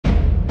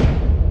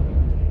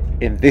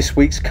In this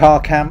week's car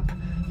camp,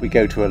 we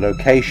go to a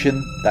location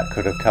that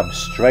could have come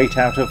straight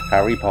out of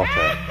Harry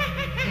Potter.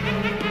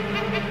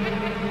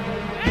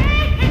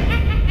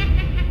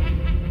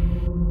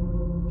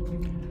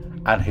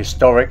 An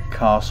historic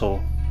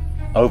castle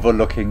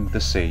overlooking the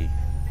sea.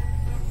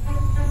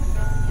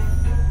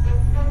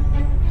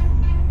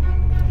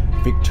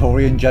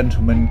 Victorian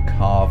gentlemen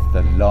carved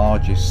the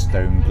largest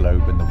stone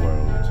globe in the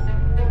world.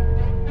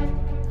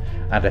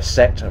 And a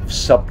set of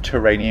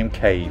subterranean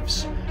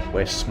caves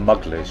where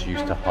smugglers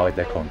used to hide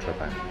their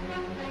contraband.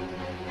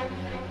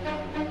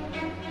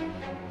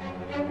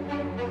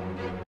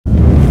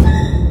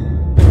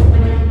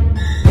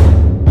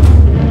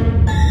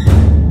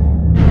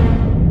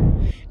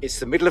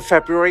 It's the middle of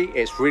February.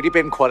 It's really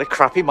been quite a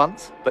crappy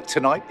month, but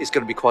tonight is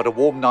going to be quite a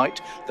warm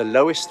night. The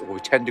lowest will be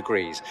 10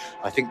 degrees.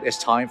 I think there's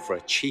time for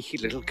a cheeky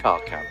little car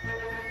camp.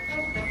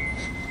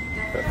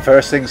 But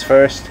first things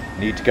first,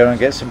 need to go and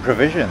get some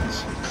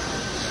provisions.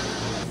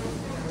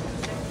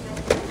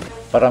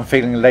 But I'm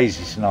feeling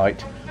lazy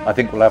tonight. I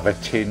think we'll have a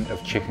tin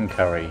of chicken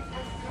curry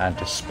and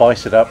to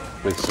spice it up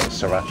with some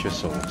sriracha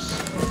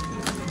sauce.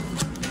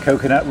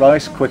 Coconut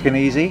rice, quick and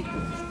easy.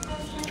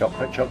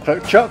 Chocolate,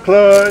 chocolate,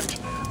 chocolate!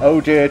 Oh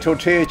dear,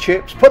 tortilla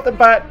chips, put them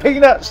back!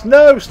 Peanuts,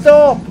 no,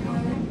 stop!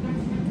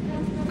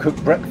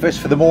 Cooked breakfast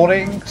for the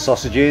morning,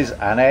 sausages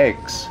and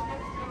eggs.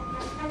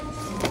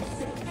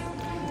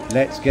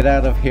 Let's get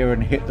out of here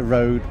and hit the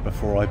road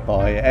before I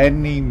buy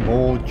any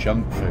more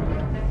junk food.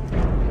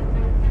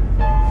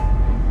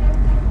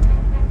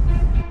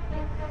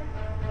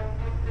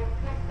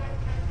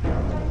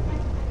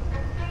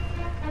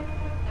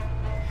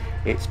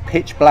 It's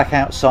pitch black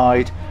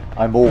outside.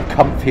 I'm all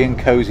comfy and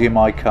cozy in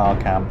my car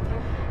camp.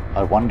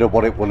 I wonder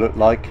what it will look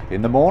like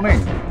in the morning.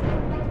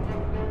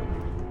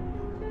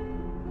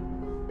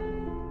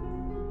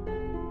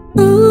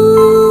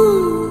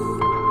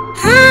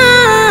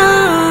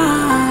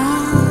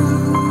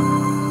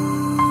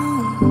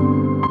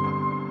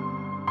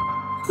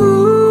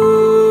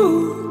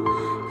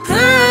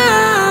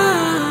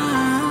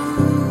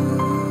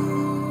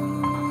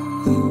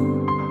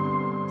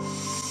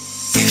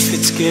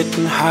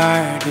 Getting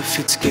hard, if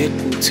it's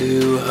getting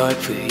too hard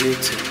for you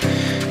to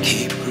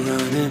keep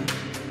running,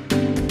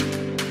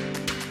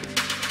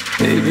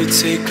 baby,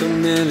 take a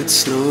minute,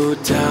 slow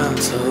down,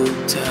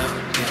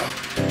 yeah.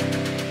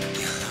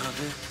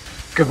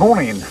 Good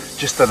morning,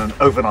 just done an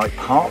overnight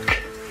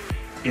park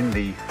in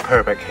the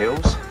Purbeck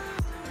Hills.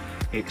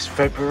 It's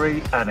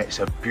February and it's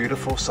a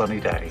beautiful sunny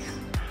day.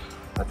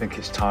 I think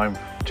it's time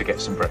to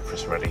get some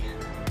breakfast ready.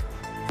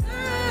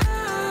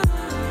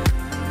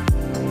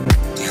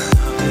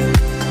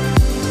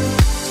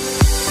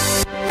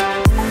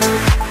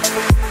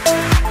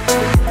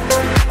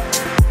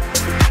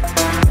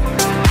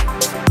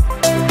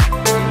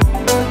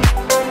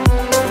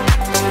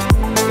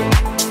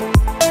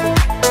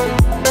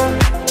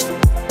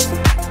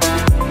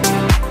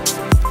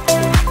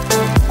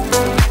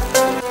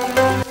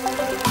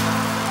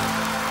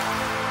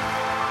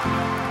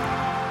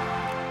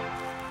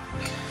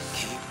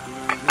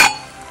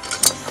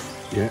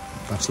 Yeah,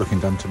 that's looking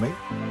done to me.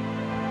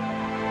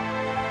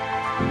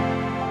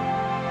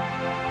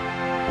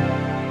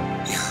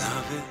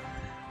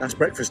 That's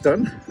breakfast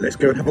done. Let's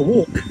go and have a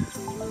walk.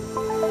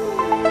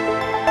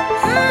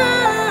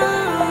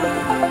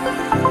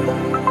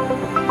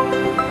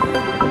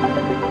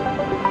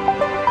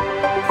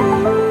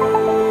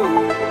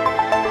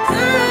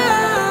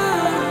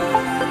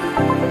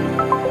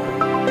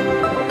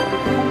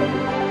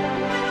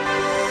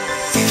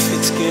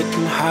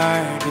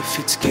 Hard, if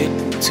it's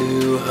getting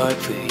too hard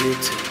for you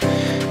to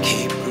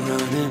keep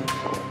running,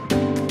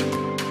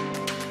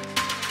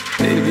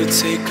 baby,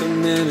 take a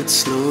minute,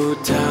 slow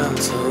down,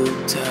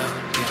 yeah.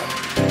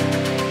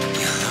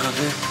 You love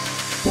it.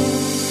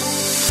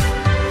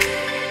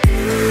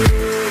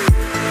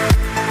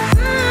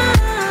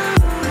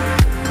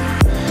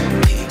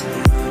 Keep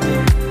running.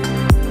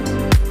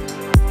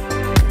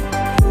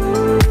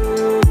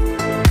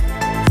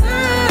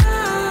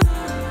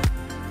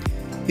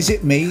 Is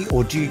it me,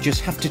 or do you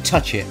just have to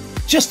touch it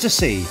just to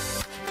see?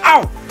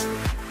 Ow!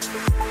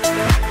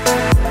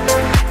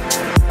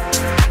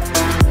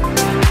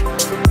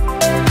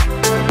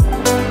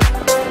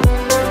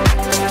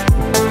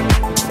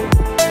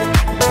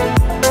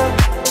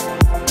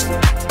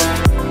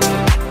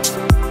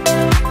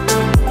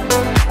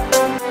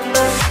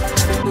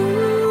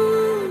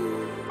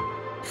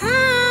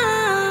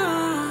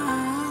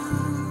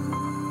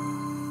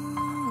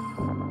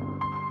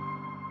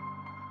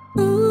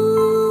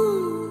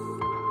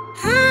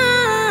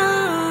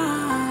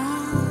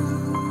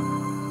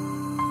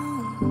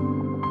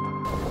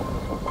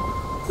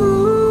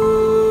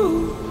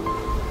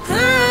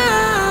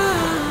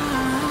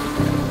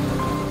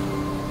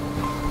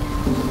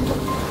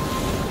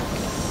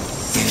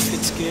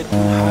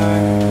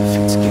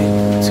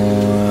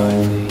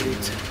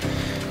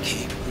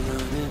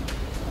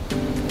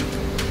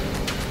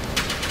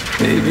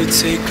 Baby,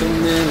 take a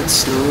minute,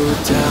 slow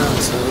down,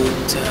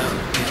 yeah.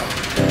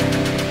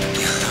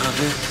 You love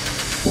it.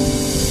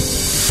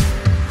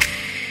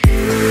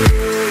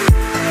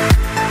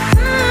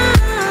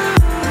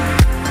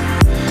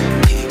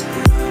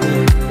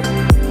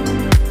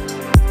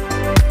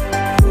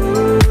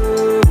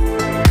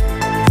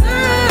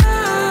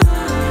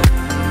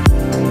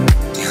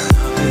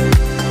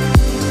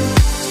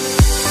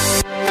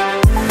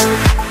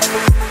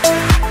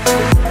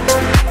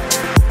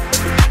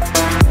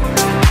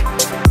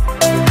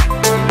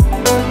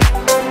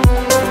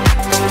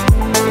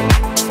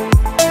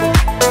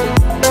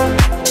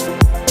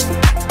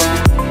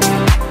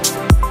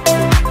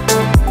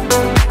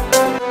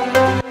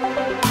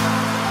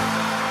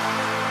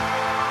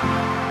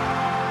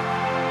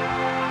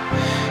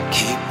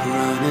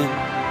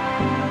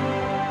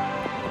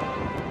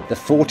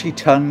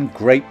 40-ton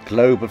Great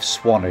Globe of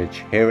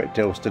Swanage here at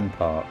Durlston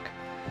Park,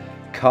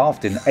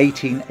 carved in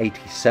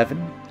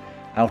 1887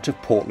 out of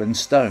Portland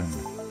stone.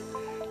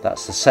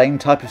 That's the same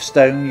type of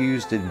stone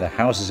used in the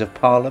Houses of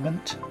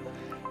Parliament,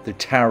 the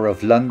Tower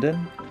of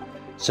London,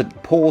 St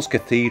Paul's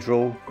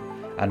Cathedral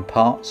and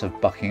parts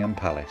of Buckingham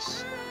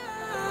Palace.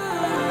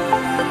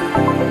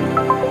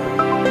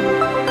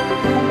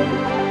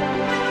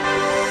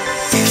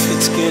 If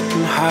it's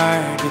getting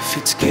hard, if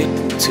it's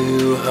getting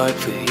too hard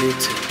for you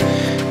to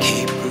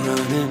keep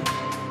running,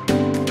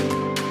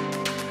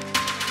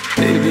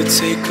 baby,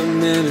 take a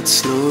minute,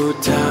 slow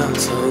down,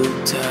 you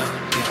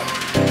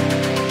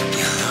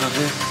love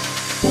it.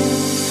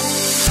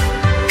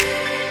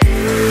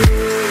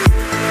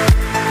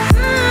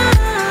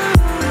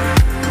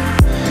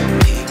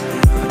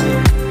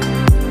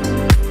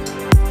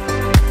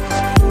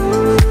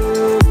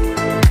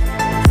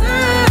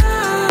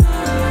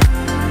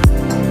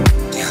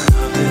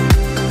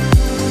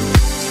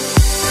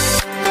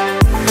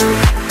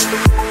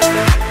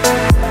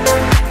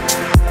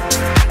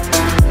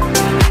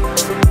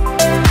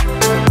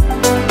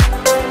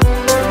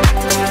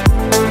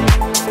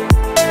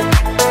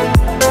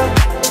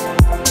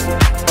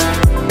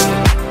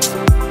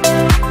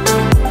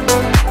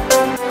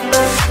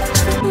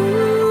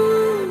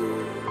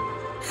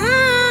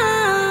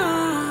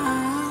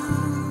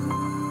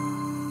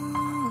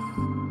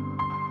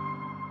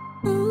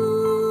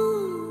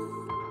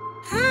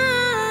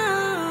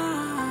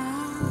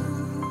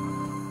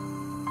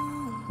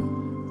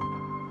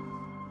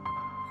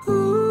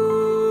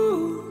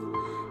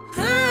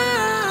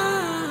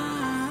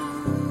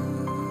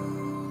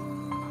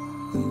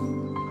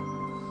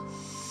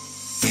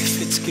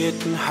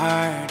 Getting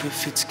hard,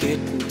 if it's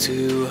getting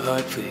too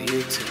hard for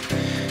you to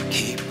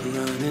keep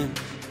running,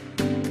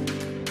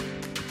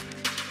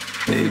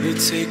 baby,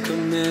 take a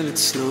minute,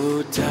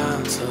 slow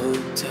down,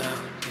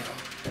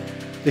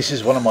 This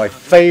is one of my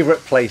favourite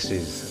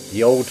places,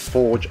 the Old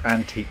Forge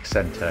Antique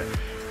Centre.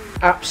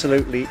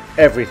 Absolutely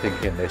everything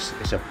in this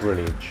is a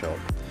brilliant shop.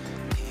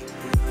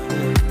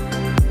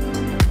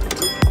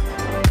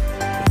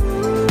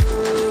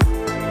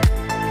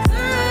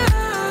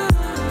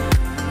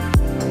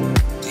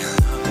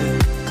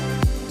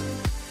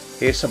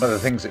 Here's some of the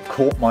things that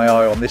caught my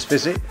eye on this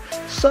visit.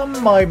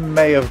 Some I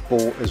may have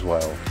bought as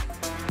well.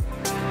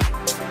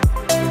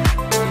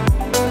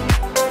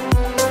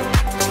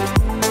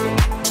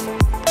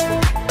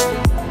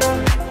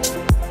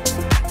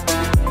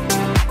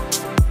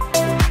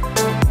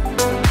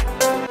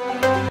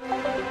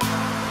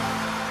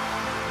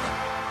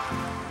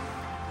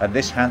 And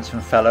this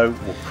handsome fellow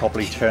will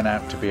probably turn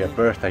out to be a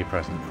birthday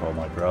present for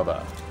my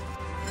brother.